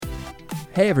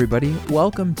Hey everybody,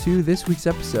 welcome to this week's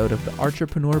episode of the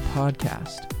Archerpreneur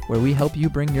Podcast, where we help you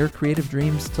bring your creative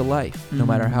dreams to life, no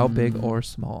matter how big or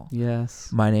small. Yes.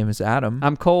 My name is Adam.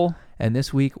 I'm Cole. And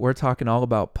this week we're talking all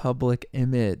about public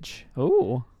image.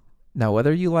 Oh. Now,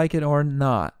 whether you like it or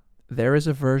not, there is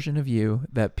a version of you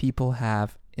that people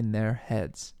have in their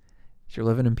heads. You're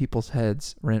living in people's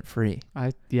heads rent-free.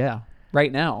 Yeah.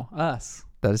 Right now, us.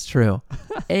 That is true.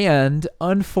 And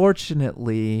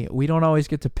unfortunately, we don't always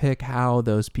get to pick how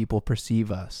those people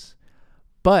perceive us.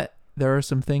 But there are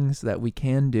some things that we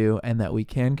can do and that we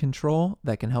can control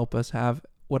that can help us have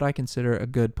what I consider a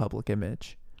good public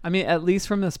image. I mean, at least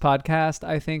from this podcast,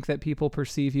 I think that people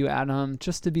perceive you, Adam,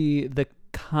 just to be the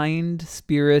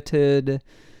kind-spirited,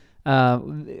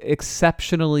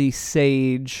 exceptionally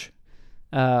sage,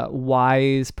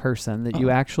 wise person that you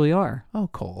actually are. Oh,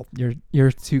 Cole,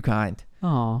 you're too kind.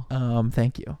 Oh.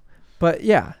 Thank you. But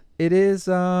yeah, it is,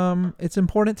 it's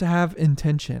important to have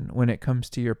intention when it comes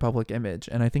to your public image.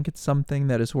 And I think it's something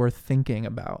that is worth thinking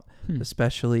about,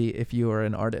 especially if you are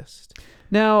an artist.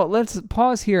 Now, let's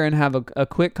pause here and have a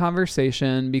quick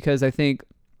conversation, because I think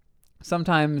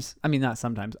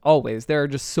always, there are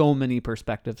just so many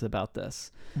perspectives about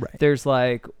this. Right. There's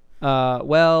like,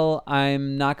 well,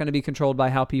 I'm not going to be controlled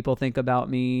by how people think about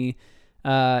me.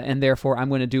 And therefore I'm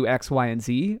going to do X, Y, and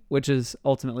Z, which is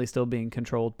ultimately still being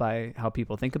controlled by how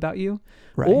people think about you.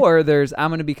 Right. Or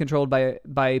I'm going to be controlled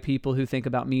by people who think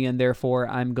about me, and therefore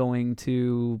I'm going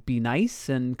to be nice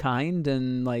and kind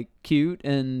and like cute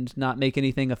and not make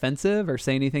anything offensive or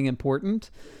say anything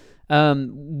important.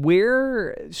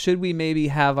 Where should we maybe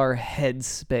have our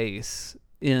headspace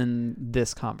in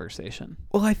this conversation?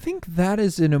 Well, I think that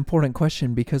is an important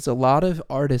question, because a lot of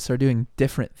artists are doing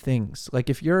different things. Like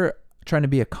if you're trying to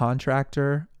be a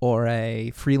contractor or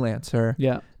a freelancer,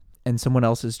 and someone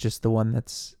else is just the one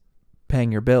that's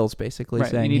paying your bills, basically,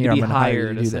 saying, you need "Here, to be I'm going to hire you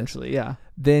hired, to do essentially." this." Yeah.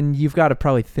 Then you've got to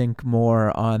probably think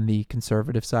more on the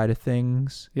conservative side of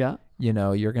things. Yeah. You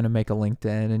know, you're going to make a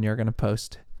LinkedIn and you're going to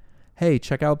post, "Hey,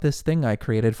 check out this thing I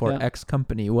created for X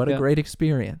company. What a great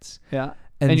experience." Yeah.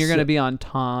 And you're going to be on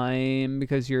time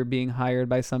because you're being hired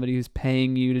by somebody who's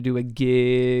paying you to do a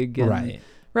gig. And, right.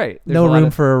 Right. No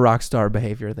room for a rock star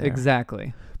behavior there.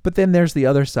 Exactly. But then there's the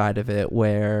other side of it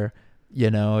where, you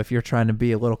know, if you're trying to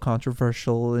be a little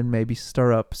controversial and maybe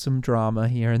stir up some drama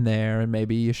here and there, and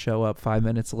maybe you show up 5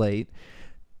 minutes late,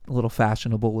 a little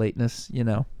fashionable lateness, you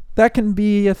know, that can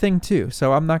be a thing too.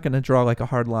 So I'm not going to draw like a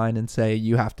hard line and say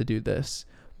you have to do this,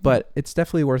 but it's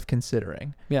definitely worth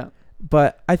considering. Yeah.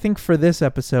 But I think for this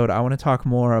episode, I want to talk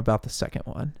more about the second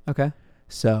one. Okay.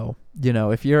 So, you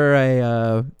know, if you're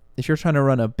trying to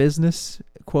run a business,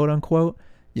 quote unquote,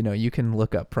 you know, you can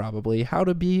look up probably how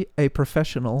to be a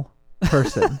professional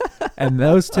person. And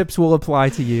those tips will apply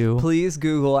to you. Please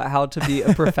Google how to be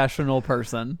a professional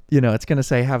person. You know, it's going to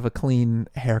say have a clean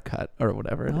haircut or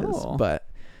whatever it is. But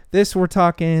this, we're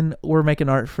making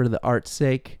art for the art's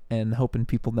sake and hoping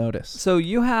people notice. So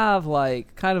you have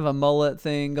like kind of a mullet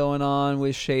thing going on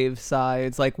with shaved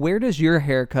sides. Like, where does your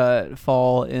haircut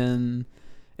fall in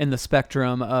the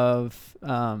spectrum of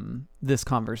this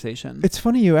conversation? It's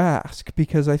funny you ask,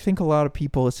 because I think a lot of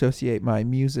people associate my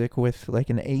music with like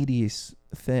an 80s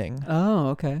thing. Oh,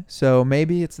 okay. So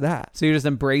maybe it's that. So you're just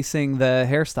embracing the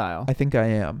hairstyle. I think I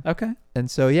am. Okay.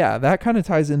 And so, yeah, that kind of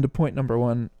ties into point number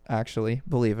one, actually,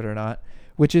 believe it or not,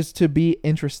 which is to be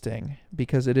interesting,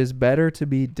 because it is better to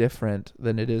be different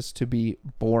than it is to be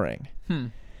boring.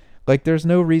 Like, there's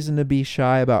no reason to be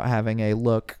shy about having a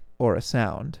look or a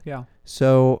sound. Yeah.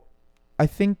 So I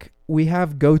think we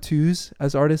have go-tos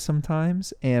as artists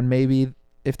sometimes, and maybe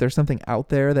if there's something out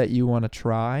there that you want to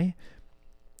try,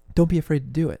 don't be afraid to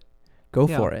do it. Go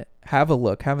for it. Have a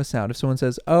look, have a sound. If someone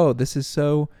says, "Oh, this is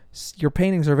your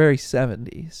paintings are very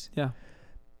 70s." Yeah.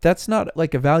 That's not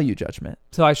like a value judgment.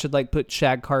 So I should like put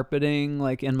shag carpeting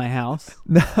like in my house?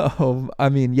 No, I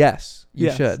mean, yes,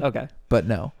 you should. Okay. But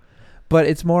no. But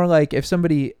it's more like if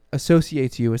somebody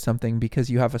associates you with something because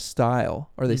you have a style,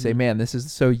 or they say, "Man, this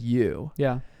is so you."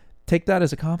 Yeah. Take that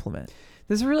as a compliment.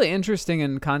 This is really interesting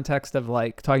in context of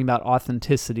like talking about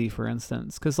authenticity, for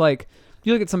instance, because like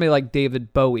you look at somebody like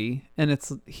David Bowie, and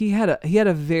he had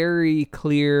a very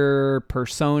clear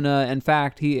persona. In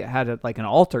fact, he had like an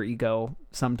alter ego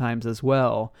sometimes as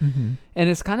well. And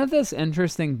it's kind of this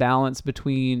interesting balance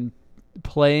between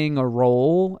playing a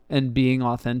role and being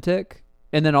authentic,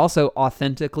 and then also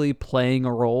authentically playing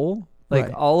a role.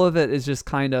 Like all of it is just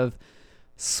kind of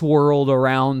swirled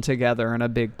around together in a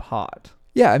big pot.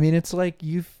 Yeah, I mean, it's like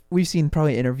we've seen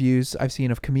probably interviews I've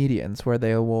seen of comedians where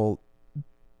they will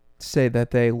say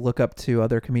that they look up to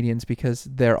other comedians because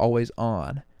they're always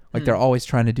on. Like they're always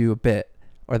trying to do a bit,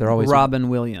 or they're always Robin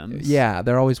Williams. Yeah,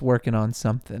 they're always working on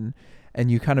something, and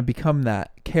you kind of become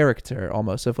that character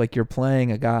almost of like you're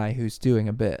playing a guy who's doing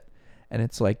a bit, and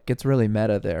it's like gets really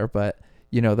meta there. But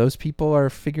those people are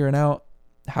figuring out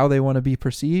how they want to be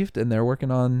perceived, and they're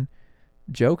working on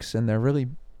jokes, and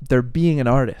they're being an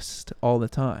artist all the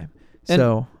time.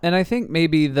 And I think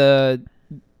maybe the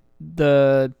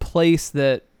place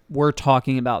that we're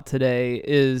talking about today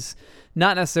is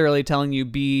not necessarily telling you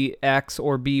be X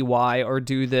or be Y or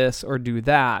do this or do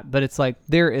that, but it's like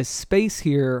there is space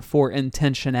here for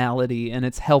intentionality, and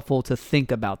it's helpful to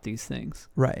think about these things.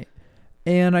 Right.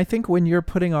 And I think when you're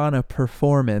putting on a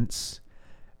performance,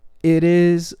 it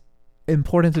is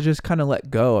important to just kind of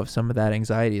let go of some of that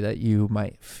anxiety that you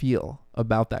might feel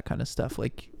about that kind of stuff,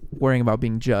 like worrying about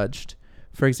being judged.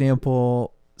 For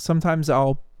example, sometimes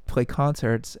I'll play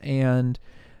concerts and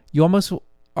you almost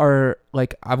are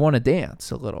like, I want to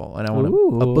dance a little and I want a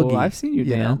boogie. I've seen you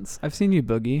dance. I've seen you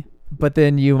boogie. But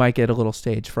then you might get a little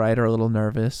stage fright or a little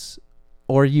nervous,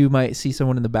 or you might see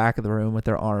someone in the back of the room with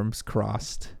their arms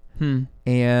crossed.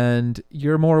 And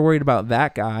you're more worried about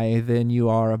that guy than you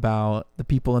are about the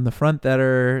people in the front that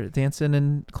are dancing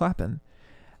and clapping.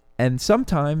 And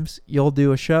sometimes you'll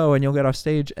do a show and you'll get off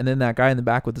stage, and then that guy in the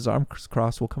back with his arms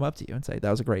crossed will come up to you and say,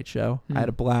 that was a great show. I had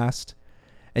a blast.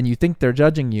 And you think they're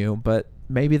judging you, but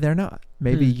maybe they're not.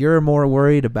 Maybe you're more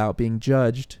worried about being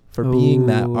judged for being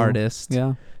that artist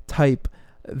type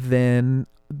than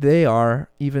they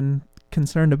are even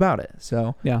concerned about it.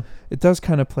 So it does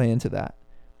kind of play into that.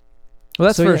 Well,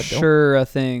 that's for sure a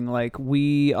thing. Like,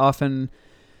 we often,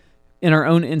 in our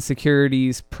own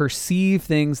insecurities, perceive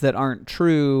things that aren't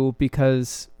true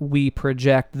because we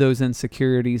project those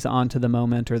insecurities onto the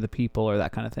moment or the people or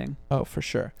that kind of thing. Oh, for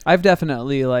sure. I've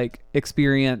definitely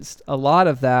experienced a lot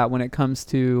of that when it comes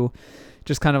to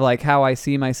just kind of like how I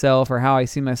see myself or how I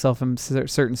see myself in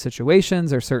certain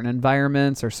situations or certain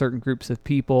environments or certain groups of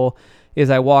people. Is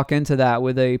I walk into that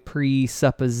with a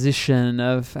presupposition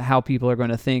of how people are going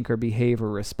to think or behave or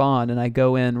respond. And I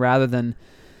go in, rather than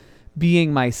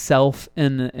being myself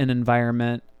in an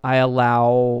environment, I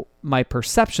allow my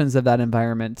perceptions of that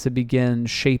environment to begin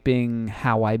shaping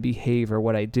how I behave or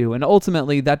what I do. And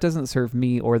ultimately, that doesn't serve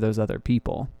me or those other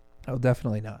people. Oh,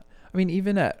 definitely not. I mean,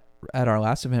 even at our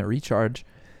last event, Recharge,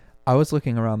 I was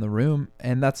looking around the room,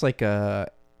 and it's like a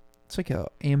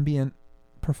ambient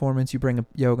performance. You bring a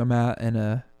yoga mat and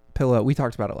a pillow. We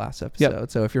talked about it last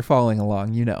episode. So if you're following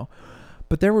along,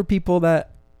 but there were people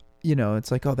that,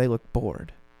 it's like, oh, they look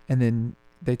bored. And then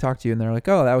they talk to you and they're like,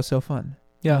 oh, that was so fun.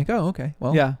 Yeah. Like, oh, okay.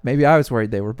 Well, maybe I was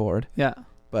worried they were bored. Yeah.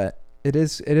 But it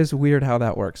is weird how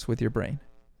that works with your brain.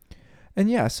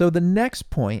 And so the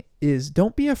next point is,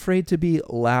 don't be afraid to be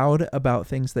loud about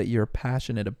things that you're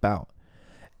passionate about.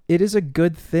 It is a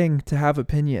good thing to have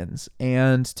opinions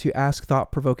and to ask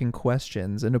thought-provoking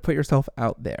questions and to put yourself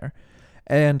out there.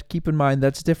 And keep in mind,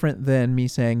 that's different than me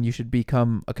saying you should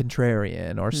become a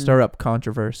contrarian or stir up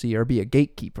controversy or be a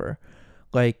gatekeeper.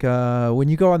 Like when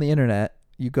you go on the internet,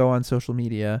 you go on social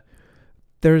media,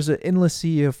 there's an endless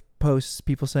sea of posts,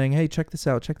 people saying, hey, check this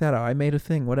out, check that out, I made a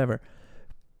thing, whatever.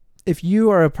 If you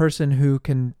are a person who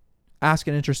can ask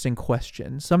an interesting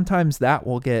question, sometimes that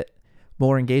will get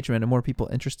more engagement and more people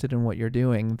interested in what you're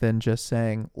doing than just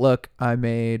saying, look, I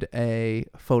made a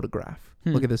photograph.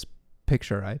 Look at this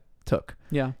picture I took.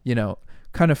 Yeah.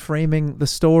 Kind of framing the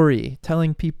story,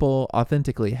 telling people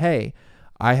authentically, hey,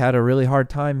 I had a really hard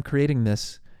time creating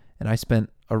this and I spent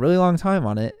a really long time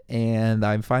on it and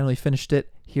I finally finished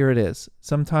it. Here it is.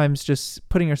 Sometimes just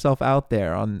putting yourself out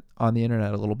there on the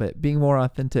internet a little bit, being more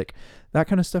authentic, that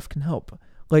kind of stuff can help.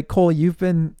 Like, Cole, you've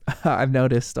been, I've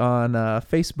noticed on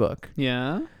Facebook.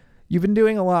 Yeah. You've been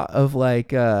doing a lot of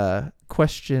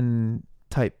question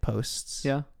type posts.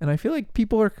 Yeah. And I feel like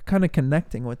people are kind of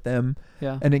connecting with them.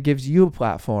 Yeah. And it gives you a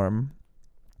platform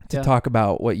to talk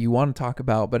about what you want to talk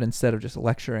about, but instead of just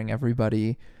lecturing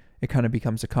everybody, it kind of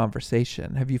becomes a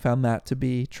conversation. Have you found that to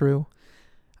be true?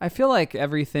 I feel like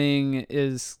everything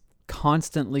is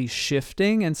constantly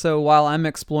shifting. And so while I'm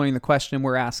exploring the question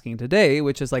we're asking today,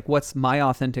 which is like, what's my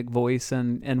authentic voice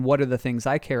and what are the things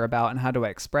I care about and how do I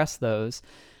express those?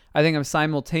 I think I'm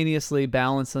simultaneously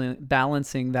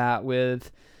balancing that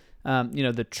with,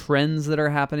 the trends that are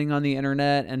happening on the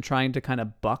internet and trying to kind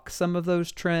of buck some of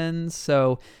those trends.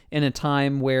 So in a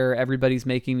time where everybody's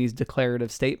making these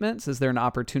declarative statements, is there an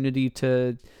opportunity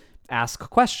to ask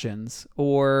questions?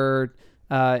 Or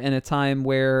in a time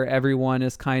where everyone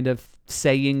is kind of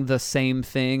saying the same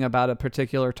thing about a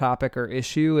particular topic or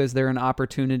issue, is there an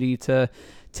opportunity to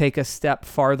take a step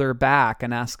farther back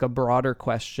and ask a broader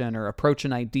question or approach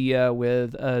an idea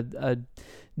with a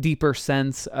deeper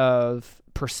sense of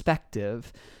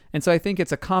perspective. And so I think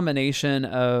it's a combination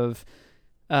of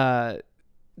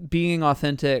being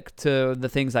authentic to the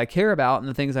things I care about and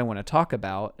the things I want to talk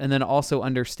about, and then also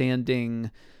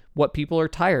understanding what people are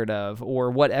tired of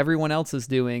or what everyone else is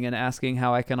doing, and asking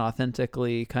how I can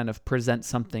authentically kind of present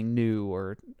something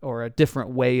new or a different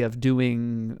way of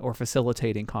doing or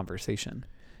facilitating conversation.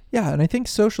 Yeah, and I think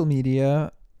social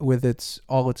media, with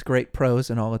all its great pros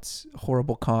and all its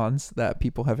horrible cons that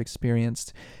people have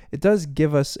experienced, it does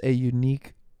give us a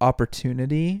unique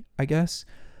opportunity, I guess,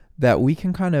 that we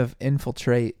can kind of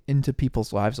infiltrate into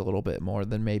people's lives a little bit more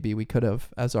than maybe we could have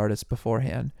as artists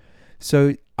beforehand.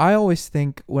 So I always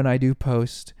think when I do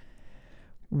post,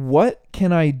 what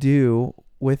can I do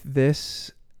with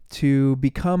this to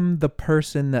become the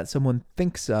person that someone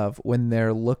thinks of when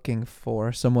they're looking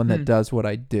for someone that does what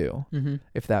I do,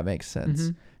 if that makes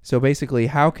sense. So basically,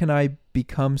 how can I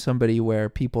become somebody where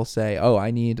people say, oh,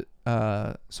 I need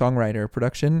songwriter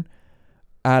production?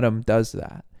 Adam does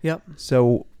that. Yep.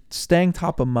 So staying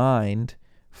top of mind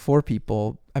for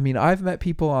people. I mean, I've met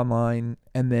people online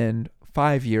and then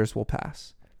 5 years will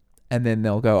pass and then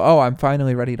they'll go, oh, I'm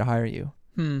finally ready to hire you.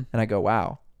 And I go,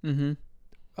 wow.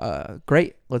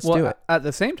 Great. Let's do it. At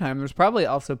the same time, there's probably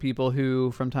also people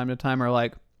who from time to time are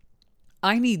like,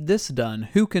 I need this done.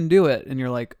 Who can do it? And you're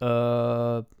like,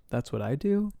 that's what I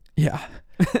do. Yeah,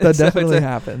 that So definitely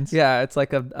happens. Yeah. It's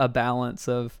like a balance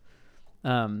of,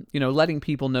 letting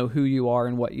people know who you are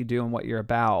and what you do and what you're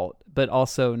about, but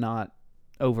also not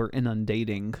over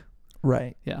inundating.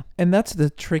 Right. Yeah. And that's the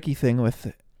tricky thing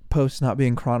with posts not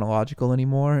being chronological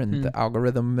anymore and the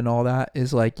algorithm and all that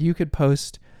is like you could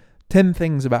post 10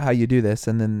 things about how you do this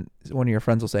and then one of your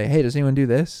friends will say, hey, does anyone do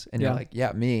this? And you're like,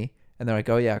 yeah, me. And they're like,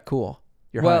 oh yeah, cool.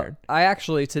 You're hired. I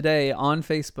actually today on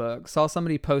Facebook saw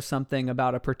somebody post something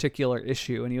about a particular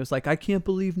issue and he was like, I can't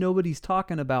believe nobody's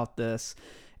talking about this.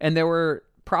 And there were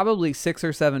probably 6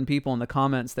 or 7 people in the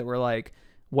comments that were like,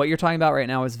 what you're talking about right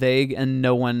now is vague and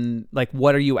no one, like,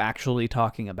 what are you actually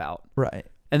talking about? Right.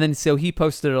 And then so he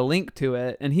posted a link to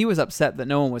it and he was upset that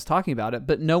no one was talking about it,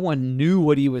 but no one knew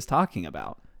what he was talking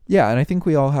about. Yeah, and I think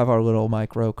we all have our little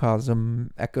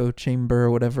microcosm echo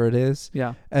chamber, whatever it is.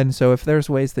 Yeah. And so if there's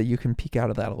ways that you can peek out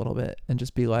of that a little bit and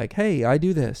just be like, hey, I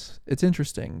do this. It's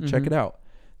interesting. Check it out.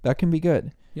 That can be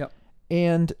good. Yep.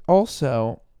 And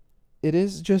also, it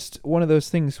is just one of those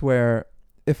things where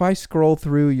if I scroll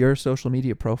through your social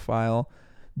media profile,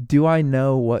 do I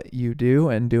know what you do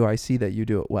and do I see that you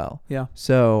do it well? Yeah.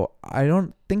 So I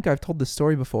don't think I've told this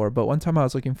story before, but one time I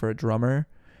was looking for a drummer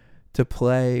to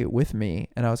play with me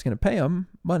and I was going to pay him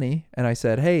money. And I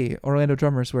said, hey, Orlando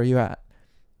Drummers, where are you at?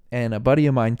 And a buddy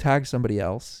of mine tagged somebody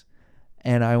else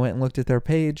and I went and looked at their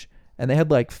page and they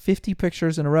had like 50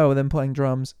 pictures in a row of them playing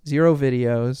drums, 0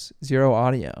 videos, 0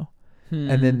 audio.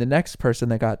 And then the next person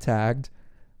that got tagged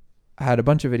had a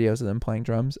bunch of videos of them playing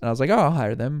drums. And I was like, oh, I'll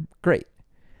hire them. Great.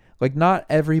 Like not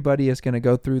everybody is going to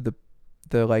go through the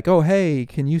like, oh, hey,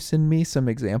 can you send me some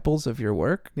examples of your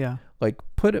work? Yeah. Like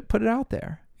put it out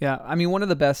there. Yeah. I mean, one of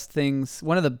the best things,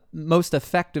 one of the most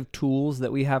effective tools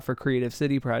that we have for Creative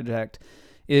City Project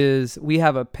is we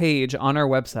have a page on our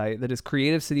website that is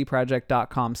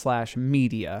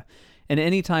creativecityproject.com/media. And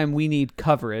anytime we need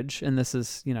coverage, and this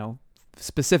is,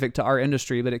 specific to our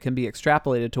industry, but it can be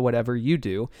extrapolated to whatever you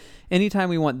do. Anytime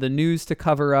we want the news to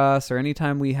cover us, or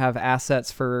anytime we have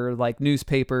assets for like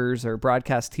newspapers or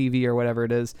broadcast TV or whatever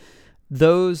it is,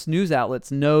 those news outlets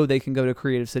know they can go to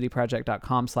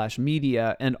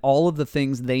creativecityproject.com/media and all of the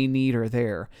things they need are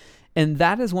there. And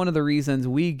that is one of the reasons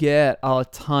we get a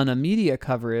ton of media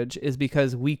coverage is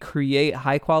because we create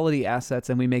high quality assets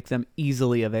and we make them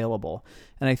easily available.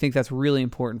 And I think that's really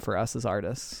important for us as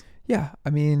artists. Yeah, I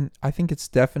mean, I think it's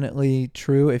definitely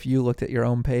true if you looked at your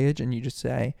own page and you just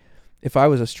say, if I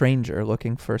was a stranger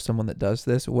looking for someone that does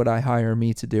this, would I hire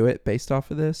me to do it based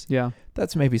off of this? Yeah.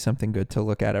 That's maybe something good to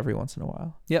look at every once in a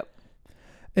while. Yep.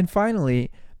 And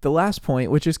finally, the last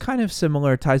point, which is kind of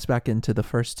similar, ties back into the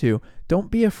first two.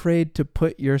 Don't be afraid to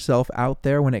put yourself out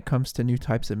there when it comes to new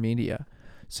types of media.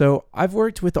 So I've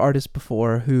worked with artists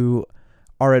before who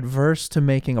are adverse to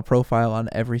making a profile on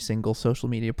every single social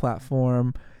media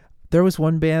platform. There was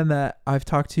one band that I've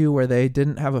talked to where they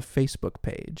didn't have a Facebook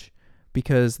page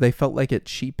because they felt like it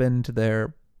cheapened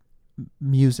their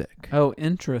music. Oh,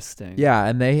 interesting. Yeah,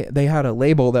 and they had a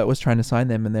label that was trying to sign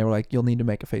them and they were like, you'll need to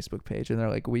make a Facebook page. And they're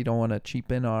like, we don't want to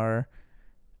cheapen our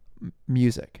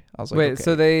music. I was like, wait, okay.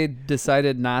 So they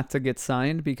decided not to get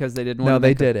signed because they didn't want to No,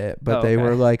 they did it, but they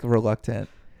were like reluctant.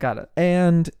 Got it.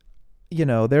 And,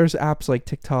 there's apps like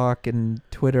TikTok and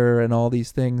Twitter and all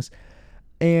these things.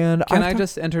 And Can I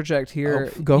just interject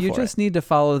here? Go for it. You just need to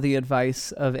follow the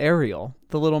advice of Ariel,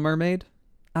 the Little Mermaid.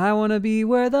 I want to be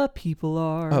where the people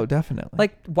are. Oh, definitely.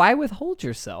 Like, why withhold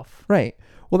yourself? Right.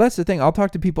 Well, that's the thing. I'll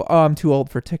talk to people. Oh, I'm too old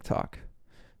for TikTok.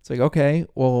 It's like, okay,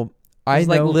 well, I There's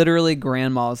know. like literally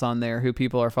grandmas on there who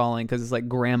people are following because it's like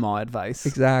grandma advice.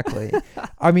 Exactly.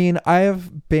 I mean, I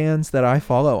have bands that I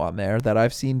follow on there that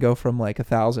I've seen go from like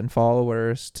 1,000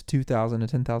 followers to 2,000 to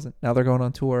 10,000. Now they're going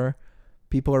on tour.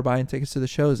 People are buying tickets to the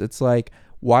shows. It's like,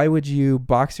 why would you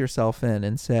box yourself in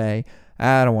and say,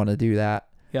 I don't want to do that?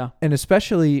 Yeah. And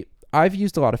especially, I've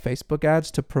used a lot of Facebook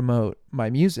ads to promote my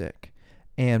music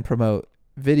and promote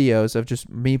videos of just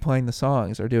me playing the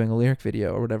songs or doing a lyric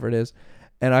video or whatever it is.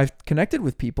 And I've connected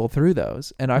with people through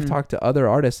those. And I've talked to other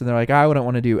artists and they're like, I wouldn't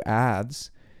want to do ads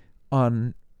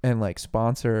on and like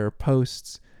sponsor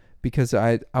posts because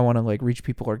I want to like reach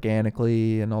people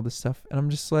organically and all this stuff. And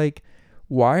I'm just like,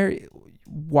 why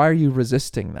are you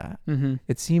resisting that? Mm-hmm.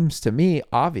 It seems to me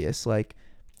obvious. Like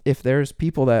if there's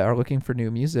people that are looking for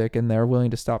new music and they're willing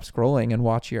to stop scrolling and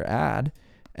watch your ad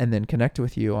and then connect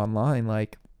with you online,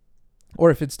 like,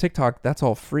 or if it's TikTok, that's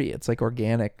all free. It's like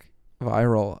organic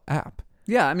viral app.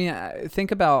 Yeah, I mean,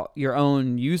 think about your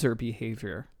own user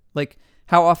behavior. Like,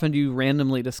 how often do you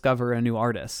randomly discover a new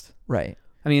artist? Right.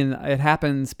 I mean, it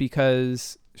happens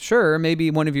because, sure, maybe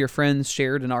one of your friends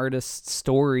shared an artist's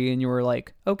story and you were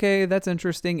like, okay, that's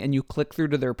interesting. And you click through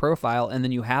to their profile and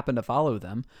then you happen to follow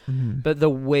them. Mm-hmm. But the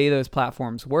way those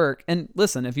platforms work, and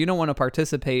listen, if you don't want to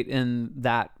participate in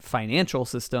that financial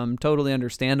system, totally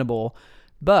understandable,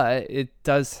 but it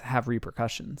does have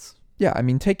repercussions. Yeah, I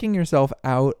mean, taking yourself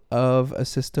out of a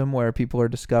system where people are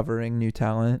discovering new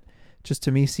talent just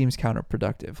to me seems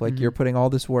counterproductive. Like you're putting all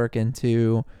this work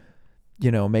into,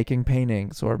 you know, making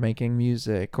paintings or making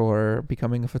music or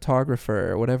becoming a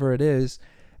photographer or whatever it is.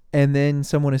 And then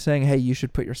someone is saying, hey, you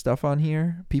should put your stuff on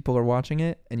here. People are watching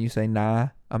it. And you say, nah,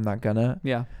 I'm not gonna.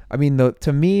 Yeah. I mean,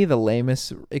 to me, the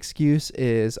lamest excuse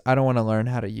is I don't want to learn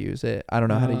how to use it. I don't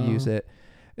know how to use it.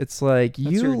 It's like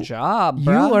That's your job, you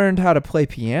bruh. learned how to play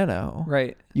piano.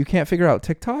 Right. You can't figure out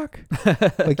TikTok?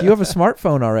 Like you have a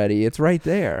smartphone already. It's right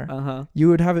there. Uh-huh. You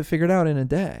would have it figured out in a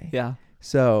day. Yeah.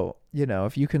 So, you know,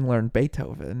 if you can learn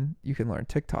Beethoven, you can learn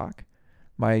TikTok.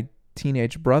 My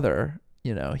teenage brother,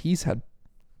 you know, he's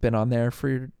been on there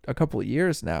for a couple of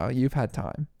years now. You've had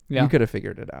time. Yeah. You could have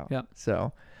figured it out. Yeah.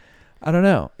 So, I don't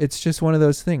know. It's just one of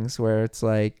those things where it's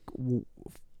like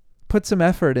put some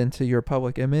effort into your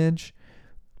public image.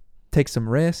 Take some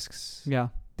risks. Yeah.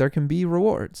 There can be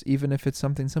rewards, even if it's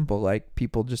something simple, like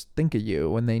people just think of you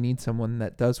when they need someone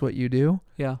that does what you do.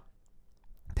 Yeah.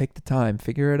 Take the time,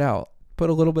 figure it out, put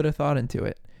a little bit of thought into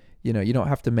it. You know, you don't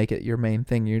have to make it your main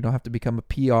thing. You don't have to become a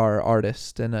PR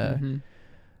artist and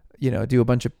you know, do a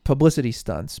bunch of publicity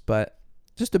stunts, but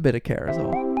just a bit of care is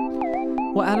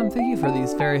all. Well, Adam, thank you for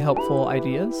these very helpful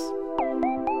ideas.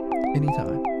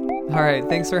 Anytime. All right.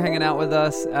 Thanks for hanging out with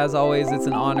us. As always, it's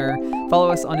an honor. Follow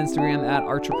us on Instagram at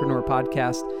Artrepreneur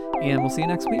Podcast, and we'll see you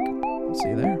next week. See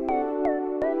you there.